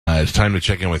It's time to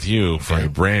check in with you for a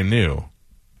brand new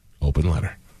open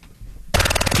letter.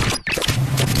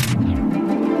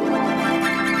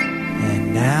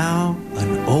 And now,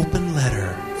 an open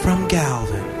letter from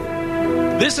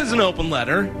Galvin. This is an open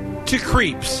letter to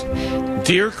creeps.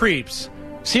 Dear creeps,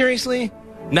 seriously?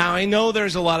 Now, I know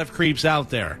there's a lot of creeps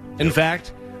out there. In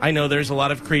fact, I know there's a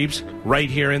lot of creeps right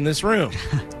here in this room.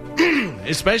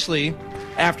 Especially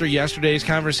after yesterday's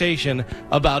conversation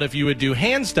about if you would do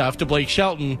hand stuff to Blake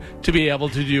Shelton to be able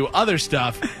to do other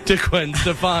stuff to Gwen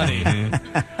Stefani.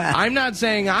 I'm not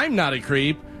saying I'm not a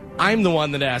creep. I'm the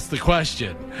one that asked the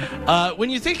question. When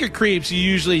you think of creeps, you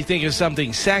usually think of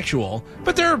something sexual,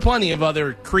 but there are plenty of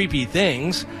other creepy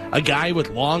things. A guy with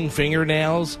long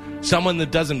fingernails, someone that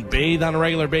doesn't bathe on a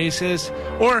regular basis,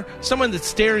 or someone that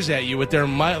stares at you with their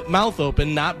mouth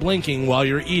open, not blinking while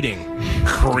you're eating.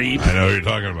 Creep. I know what you're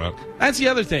talking about. That's the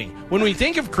other thing. When we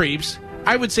think of creeps,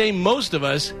 I would say most of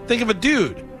us think of a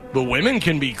dude, but women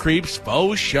can be creeps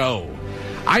faux show.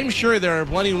 I'm sure there are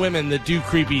plenty of women that do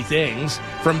creepy things,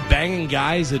 from banging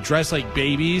guys that dress like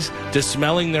babies to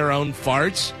smelling their own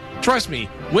farts. Trust me,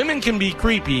 women can be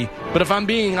creepy, but if I'm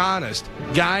being honest,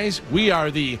 guys, we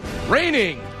are the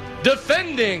reigning,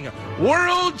 defending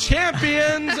world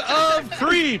champions of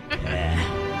creep.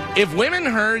 If women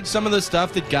heard some of the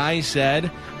stuff that guys said,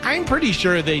 I'm pretty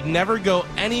sure they'd never go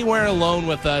anywhere alone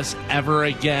with us ever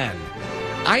again.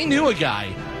 I knew a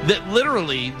guy that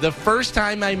literally, the first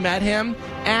time I met him,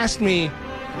 asked me,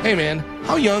 hey man,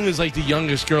 how young is like the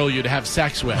youngest girl you'd have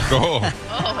sex with?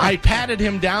 I patted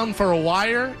him down for a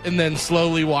wire and then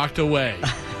slowly walked away.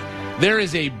 There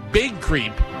is a big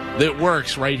creep that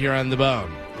works right here on the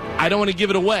bone. I don't want to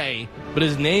give it away, but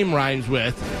his name rhymes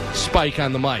with Spike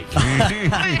on the mic.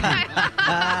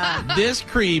 This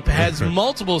creep has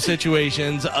multiple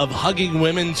situations of hugging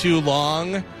women too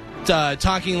long,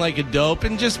 talking like a dope,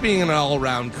 and just being an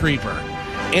all-around creeper.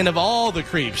 And of all the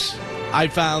creeps, I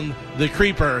found the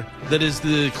creeper that is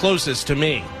the closest to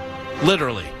me.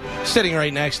 Literally. Sitting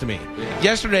right next to me.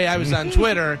 Yesterday I was on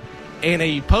Twitter, and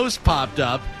a post popped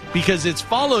up because it's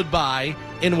followed by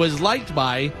and was liked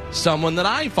by someone that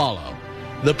I follow.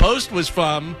 The post was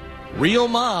from Real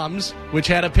Moms, which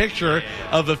had a picture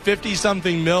of a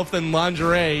 50-something MILF in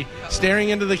lingerie staring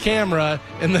into the camera,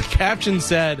 and the caption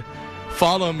said,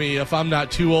 follow me if I'm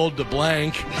not too old to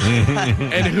blank.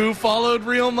 And who followed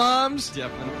Real Moms?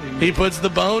 Definitely. He puts the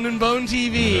Bone in Bone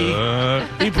TV.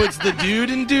 He puts the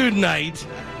Dude in Dude Night.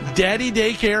 Daddy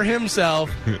Daycare himself,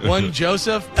 one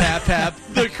Joseph Pap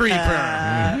the Creeper.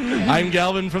 I'm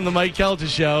Galvin from the Mike Kelta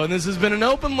Show, and this has been an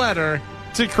open letter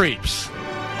to creeps.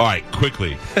 All right,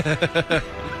 quickly.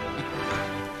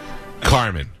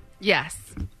 Carmen. Yes.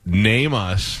 Name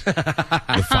us,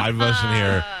 the five of us in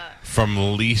here,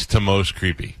 from least to most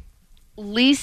creepy. Least